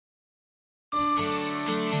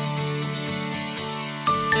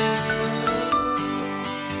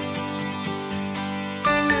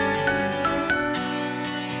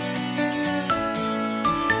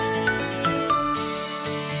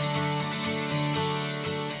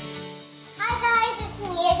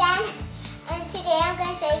again, and today I'm going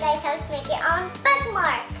to show you guys how to make your own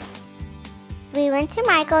bookmark. We went to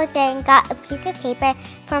Michael's and got a piece of paper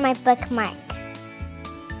for my bookmark.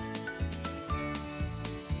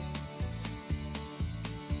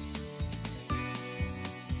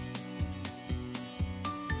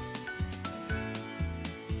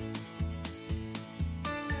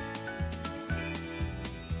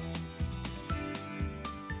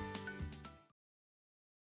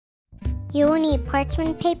 You will need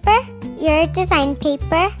parchment paper, your design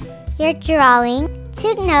paper, your drawing,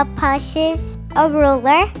 2 nail polishes, a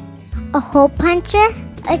ruler, a hole puncher,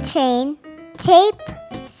 a chain, tape,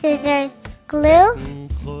 scissors, glue,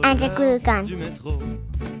 and a glue gun.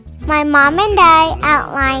 My mom and I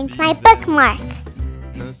outlined my bookmark.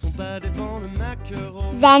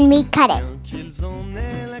 Then we cut it.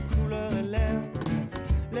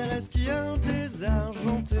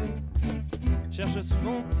 Cherche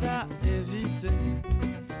souvent à éviter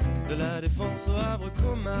de la défense au Havre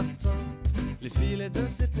qu'au Martin, les filets de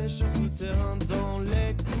ces pêcheurs souterrains dans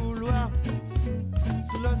les couloirs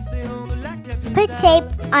sous l'océan de la capitale. Put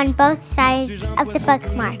tape on both sides of the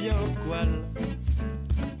bookmark.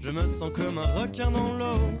 Je me sens comme un requin dans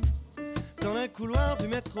l'eau, dans les couloirs du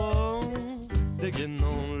métro,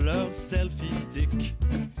 dégainant leur selfie stick.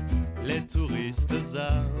 Les touristes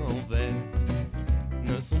à Anvers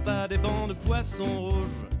ne sont pas des bancs de poissons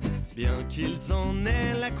rouges, bien qu'ils en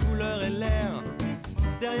aient la couleur et l'air.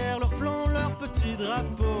 Derrière leur plan, leur petit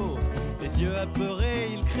drapeau, les yeux apeurés,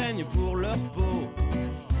 ils craignent pour leur peau.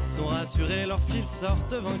 Sont rassurés lorsqu'ils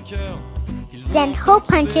sortent vainqueurs. Then hole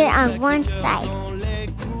punch it on one side.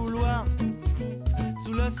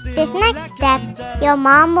 This next step, your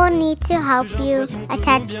mom will need to help you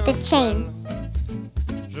attach the chain.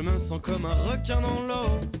 Je me sens comme un requin dans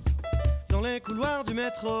l'eau, dans les couloirs du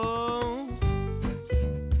métro.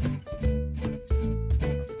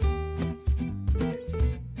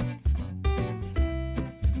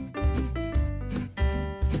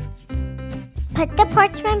 Put the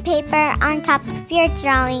parchment paper on top of your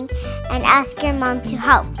drawing and ask your mom to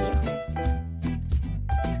help you.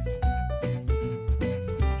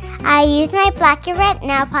 I use my black and red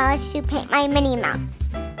nail polish to paint my Minnie Mouse.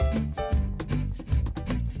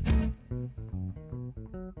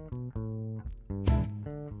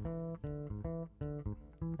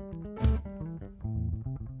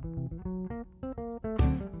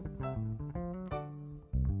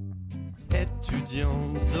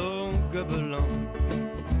 Étudiants aux gobelins,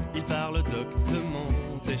 ils parlent doctement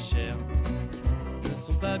des chairs. Ne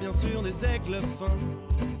sont pas bien sûr des aigles fins,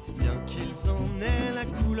 bien qu'ils en aient la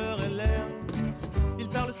couleur et l'air. Ils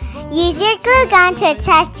parlent souvent. Use your glue gun to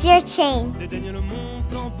attach your chain. Dédaignent le monde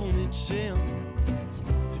tampon nietzschéen,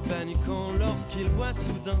 puis paniquant lorsqu'ils voient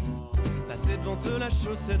soudain passer devant eux la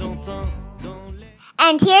chaussée d'antin dans les.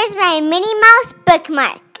 And here's my Minnie Mouse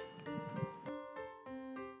bookmark.